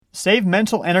Save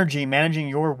mental energy managing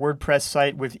your WordPress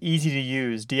site with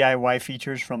easy-to-use DIY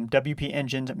features from WP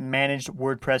Engine's managed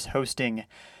WordPress hosting.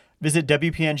 Visit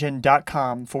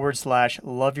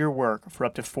wpengine.com/loveyourwork for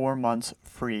up to 4 months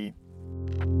free.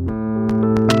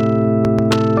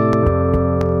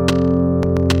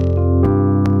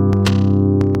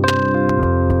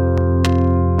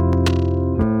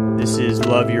 This is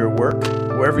Love Your Work.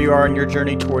 Wherever you are in your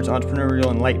journey towards entrepreneurial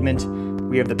enlightenment,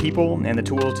 we have the people and the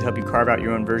tools to help you carve out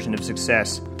your own version of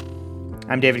success.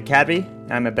 I'm David Cadby.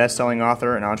 I'm a best-selling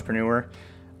author and entrepreneur.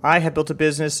 I have built a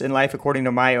business in life according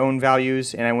to my own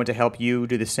values, and I want to help you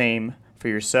do the same for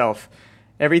yourself.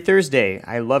 Every Thursday,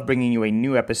 I love bringing you a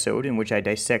new episode in which I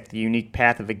dissect the unique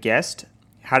path of a guest.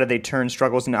 How did they turn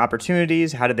struggles into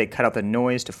opportunities? How did they cut out the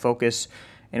noise to focus?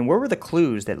 And where were the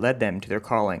clues that led them to their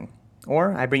calling?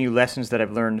 Or I bring you lessons that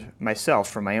I've learned myself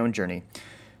from my own journey.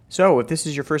 So, if this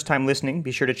is your first time listening,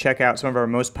 be sure to check out some of our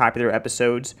most popular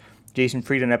episodes. Jason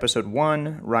Fried on episode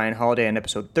 1, Ryan Holiday on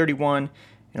episode 31,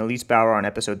 and Elise Bauer on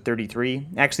episode 33.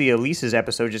 Actually, Elise's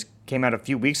episode just came out a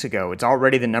few weeks ago. It's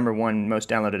already the number one most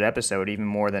downloaded episode, even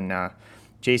more than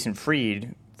Jason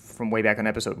Fried from way back on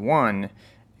episode 1.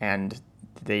 And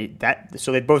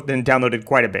so they've both been downloaded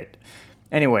quite a bit.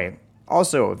 Anyway,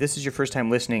 also, if this is your first time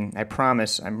listening, I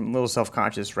promise I'm a little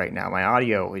self-conscious right now. My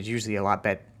audio is usually a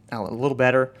little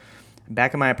better. I'm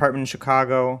back in my apartment in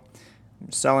Chicago.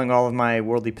 I'm selling all of my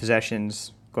worldly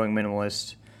possessions, going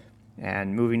minimalist,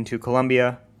 and moving to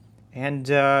Colombia. And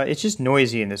it's just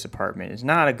noisy in this apartment. It's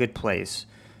not a good place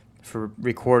for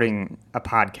recording a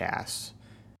podcast.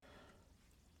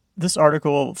 This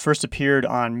article first appeared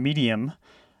on Medium.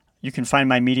 You can find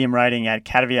my Medium writing at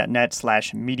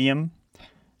cadavy.net/medium.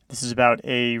 This is about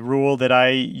a rule that I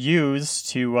use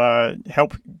to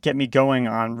help get me going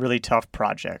on really tough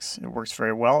projects. It works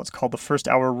very well. It's called the first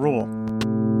hour rule.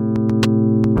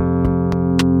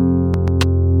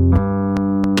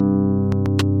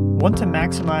 Want to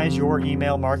maximize your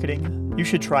email marketing? You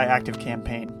should try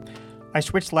ActiveCampaign. I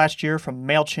switched last year from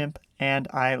MailChimp, and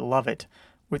I love it.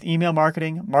 With email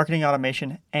marketing, marketing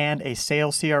automation, and a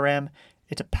sales CRM,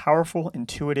 it's a powerful,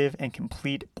 intuitive, and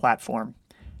complete platform.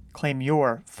 Claim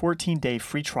your 14-day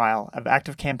free trial of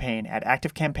ActiveCampaign at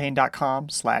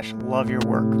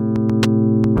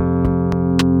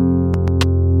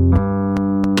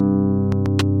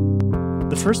activecampaign.com/loveyourwork.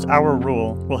 The first hour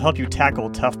rule will help you tackle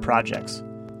tough projects.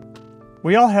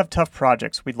 We all have tough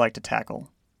projects we'd like to tackle,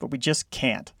 but we just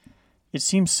can't. It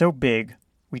seems so big,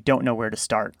 we don't know where to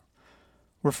start.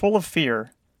 We're full of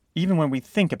fear, even when we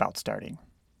think about starting.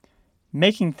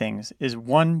 Making things is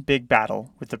one big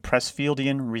battle with the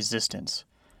Pressfieldian resistance.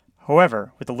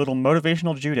 However, with a little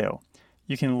motivational judo,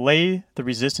 you can lay the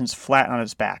resistance flat on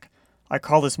its back. I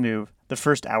call this move the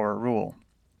first hour rule.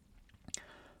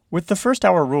 With the first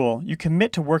hour rule, you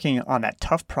commit to working on that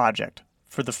tough project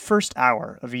for the first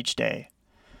hour of each day.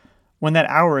 When that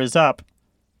hour is up,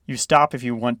 you stop if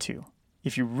you want to.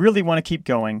 If you really want to keep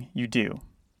going, you do.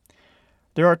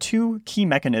 There are two key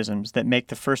mechanisms that make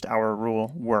the first hour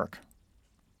rule work.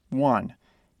 1.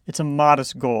 It's a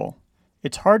modest goal.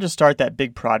 It's hard to start that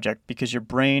big project because your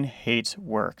brain hates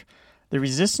work. The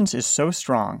resistance is so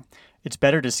strong, it's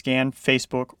better to scan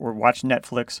Facebook or watch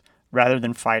Netflix rather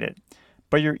than fight it.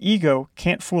 But your ego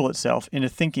can't fool itself into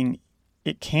thinking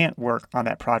it can't work on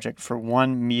that project for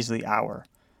one measly hour.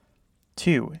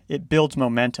 2. It builds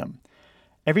momentum.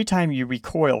 Every time you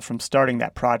recoil from starting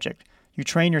that project, you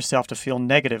train yourself to feel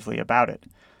negatively about it.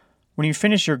 When you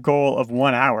finish your goal of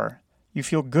 1 hour, you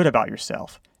feel good about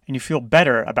yourself, and you feel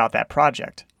better about that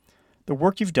project. The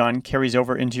work you've done carries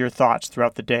over into your thoughts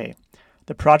throughout the day.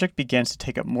 The project begins to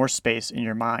take up more space in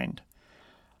your mind.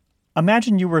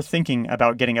 Imagine you were thinking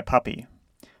about getting a puppy.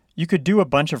 You could do a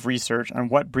bunch of research on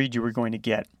what breed you were going to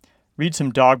get, read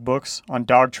some dog books on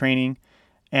dog training,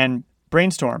 and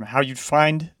brainstorm how you'd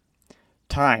find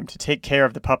time to take care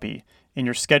of the puppy in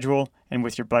your schedule and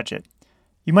with your budget.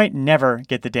 You might never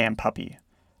get the damn puppy.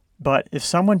 But if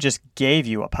someone just gave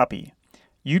you a puppy,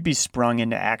 you'd be sprung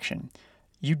into action.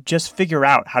 You'd just figure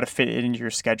out how to fit it into your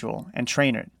schedule and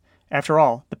train it. After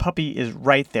all, the puppy is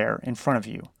right there in front of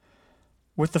you.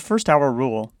 With the first hour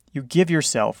rule, you give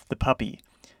yourself the puppy.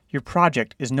 Your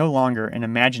project is no longer an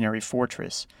imaginary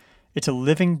fortress. It's a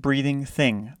living, breathing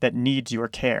thing that needs your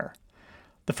care.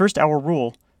 The first hour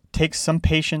rule takes some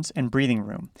patience and breathing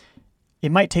room.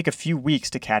 It might take a few weeks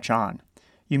to catch on.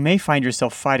 You may find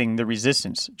yourself fighting the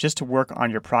resistance just to work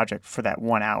on your project for that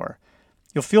 1 hour.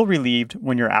 You'll feel relieved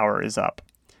when your hour is up.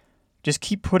 Just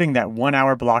keep putting that 1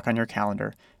 hour block on your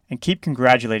calendar and keep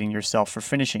congratulating yourself for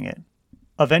finishing it.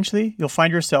 Eventually, you'll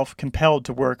find yourself compelled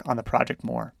to work on the project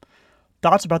more.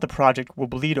 Thoughts about the project will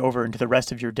bleed over into the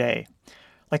rest of your day.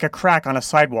 Like a crack on a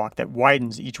sidewalk that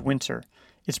widens each winter,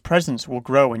 its presence will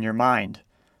grow in your mind.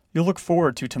 You'll look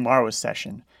forward to tomorrow's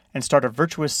session and start a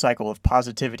virtuous cycle of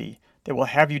positivity that will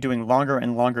have you doing longer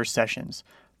and longer sessions,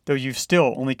 though you've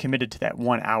still only committed to that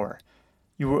 1 hour.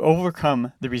 You will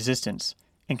overcome the resistance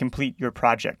and complete your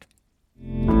project.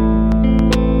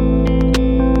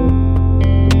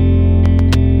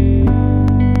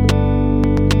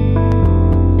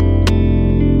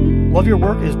 Love Your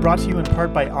Work is brought to you in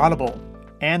part by Audible,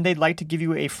 and they'd like to give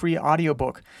you a free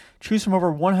audiobook. Choose from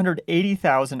over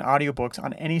 180,000 audiobooks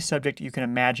on any subject you can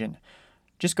imagine.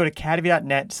 Just go to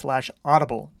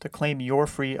cadavy.net/audible to claim your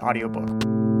free audiobook.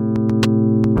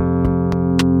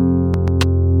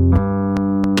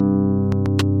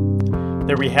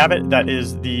 There we have it. That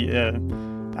is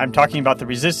I'm talking about The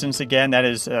Resistance again. That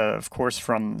is, of course,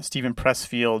 from Stephen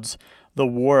Pressfield's The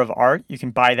War of Art. You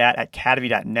can buy that at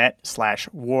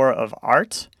cadavy.net/war of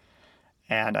art.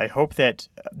 And I hope that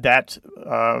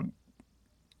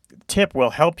tip will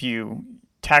help you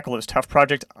tackle this tough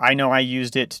project. I know I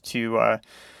used it to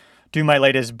do my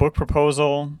latest book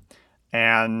proposal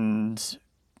and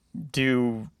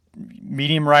do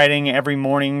medium writing every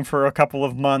morning for a couple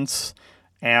of months.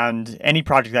 And any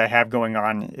project that I have going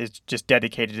on is just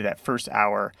dedicated to that first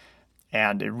hour.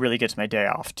 And it really gets my day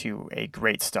off to a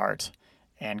great start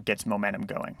and gets momentum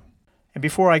going. And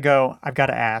before I go, I've got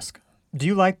to ask, do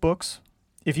you like books?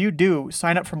 If you do,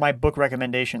 sign up for my book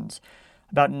recommendations.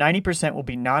 About 90% will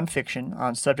be nonfiction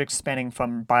on subjects spanning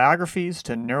from biographies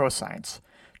to neuroscience.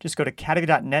 Just go to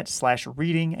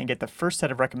cadavy.net/reading and get the first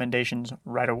set of recommendations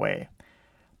right away.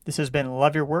 This has been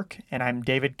Love Your Work, and I'm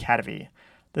David Cadavy.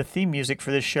 The theme music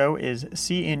for this show is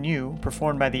See in You,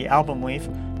 performed by the Album Leaf,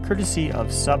 courtesy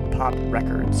of Sub Pop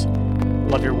Records.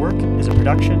 Love Your Work is a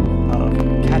production of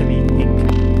Cadavy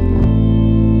Inc.